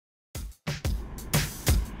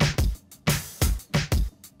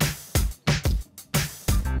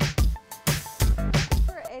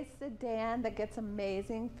sedan that gets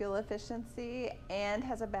amazing fuel efficiency and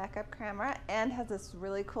has a backup camera and has this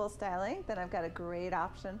really cool styling, then I've got a great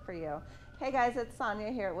option for you. Hey guys, it's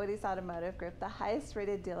Sonia here at Woodys Automotive Group, the highest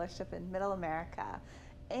rated dealership in Middle America,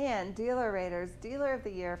 and Dealer Rater's Dealer of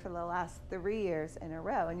the Year for the last 3 years in a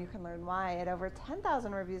row, and you can learn why at over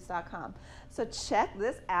 10,000reviews.com. So check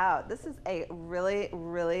this out. This is a really,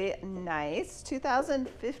 really nice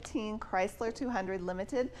 2015 Chrysler 200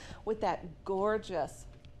 Limited with that gorgeous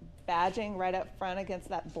badging right up front against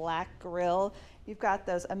that black grille. You've got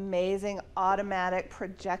those amazing automatic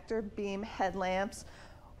projector beam headlamps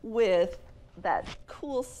with that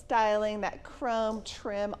cool styling, that chrome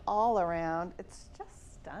trim all around. It's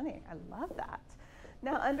just stunning. I love that.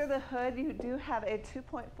 Now under the hood you do have a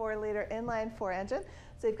 2.4 liter inline 4 engine,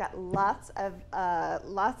 so you've got lots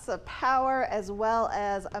of power as well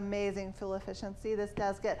as amazing fuel efficiency. This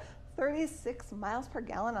does get 36 miles per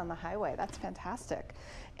gallon on the highway. That's fantastic.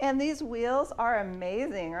 And these wheels are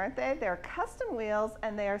amazing, aren't they? They're custom wheels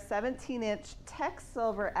and they are 17-inch Tech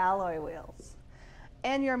Silver alloy wheels.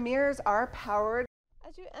 And your mirrors are powered.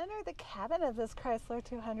 As you enter the cabin of this Chrysler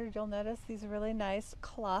 200, you'll notice these really nice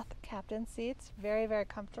cloth captain seats, very, very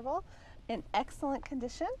comfortable, in excellent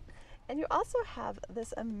condition. And you also have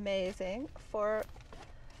this amazing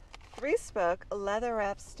 3-spoke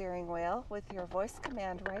leather-wrapped steering wheel with your voice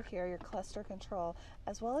command right here, your cluster control,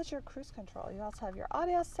 as well as your cruise control. You also have your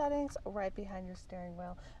audio settings right behind your steering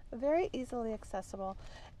wheel, very easily accessible.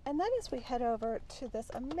 And then as we head over to this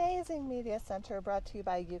amazing media center brought to you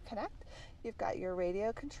by Uconnect, you've got your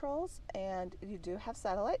radio controls, and you do have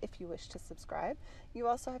satellite if you wish to subscribe. You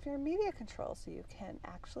also have your media control, so you can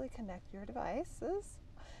actually connect your devices.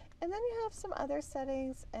 And then you have some other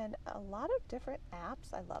settings and a lot of different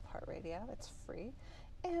apps. I love Heart Radio, it's free,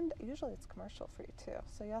 and usually it's commercial free too.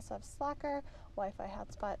 So you also have Slacker, Wi-Fi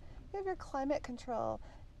hotspot, you have your climate control,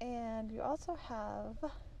 and you also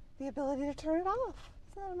have the ability to turn it off.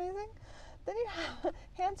 Isn't that amazing? Then you have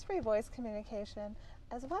hands-free voice communication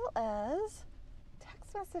as well as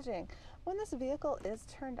text messaging. When this vehicle is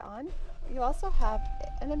turned on, you also have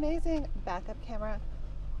an amazing backup camera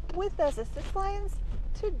with those assist lines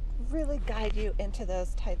to really guide you into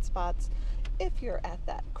those tight spots if you're at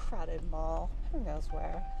that crowded mall, who knows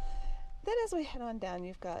where. Then as we head on down,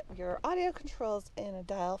 you've got your audio controls in a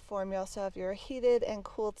dial form. You also have your heated and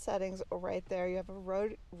cooled settings right there. You have a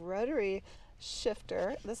rotary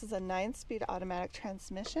shifter. This is a 9-speed automatic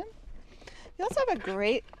transmission. You also have a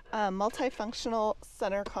great multifunctional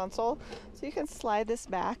center console, so you can slide this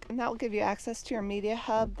back and that will give you access to your media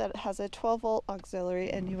hub that has a 12-volt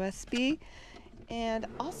auxiliary and USB. And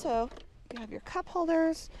also you have your cup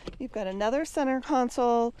holders, you've got another center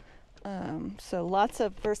console, so lots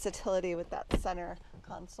of versatility with that center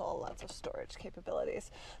console, lots of storage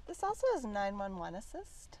capabilities. This also has 911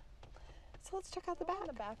 assist. So let's check out the back. On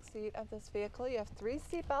the back seat of this vehicle, you have 3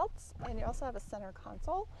 seat belts, and you also have a center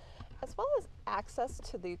console, as well as access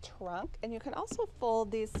to the trunk. And you can also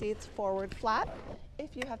fold these seats forward flat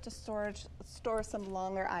if you have to store some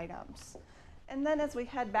longer items. And then as we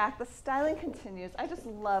head back, the styling continues. I just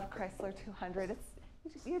love Chrysler 200.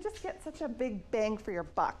 You just get such a big bang for your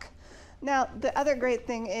buck. Now, the other great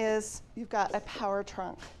thing is you've got a power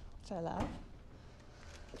trunk, which I love.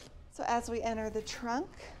 So as we enter the trunk,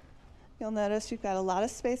 you'll notice you've got a lot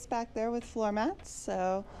of space back there with floor mats,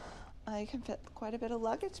 so you can fit quite a bit of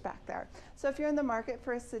luggage back there. So if you're in the market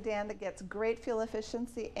for a sedan that gets great fuel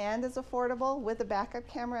efficiency and is affordable with a backup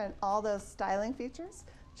camera and all those styling features,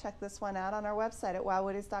 check this one out on our website at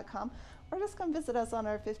WowWoodys.com, or just come visit us on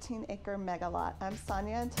our 15-acre mega lot. I'm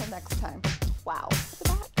Sonia, until next time. Wow.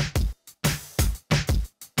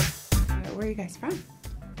 Where are you guys from?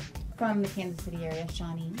 From the Kansas City area,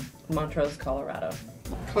 Shawnee. Montrose, Colorado.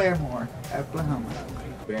 Claremore, Oklahoma.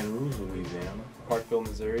 Baton Rouge, Louisiana. Parkville,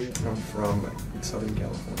 Missouri. I'm from Southern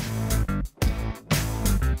California.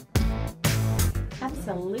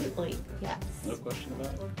 Absolutely, yes. No question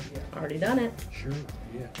about it? Already done it. Sure,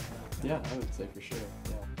 yeah. Yeah, I would say for sure,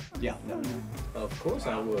 Yeah, no. Of course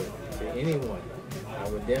I would. For anyone. I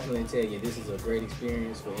would definitely tell you this is a great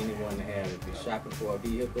experience for anyone to have if you're shopping for a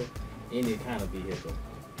vehicle, any kind of vehicle.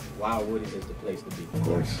 WowWoodys is the place to be. Of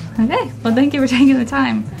course. Okay, well thank you for taking the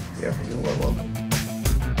time. Yeah, you're welcome.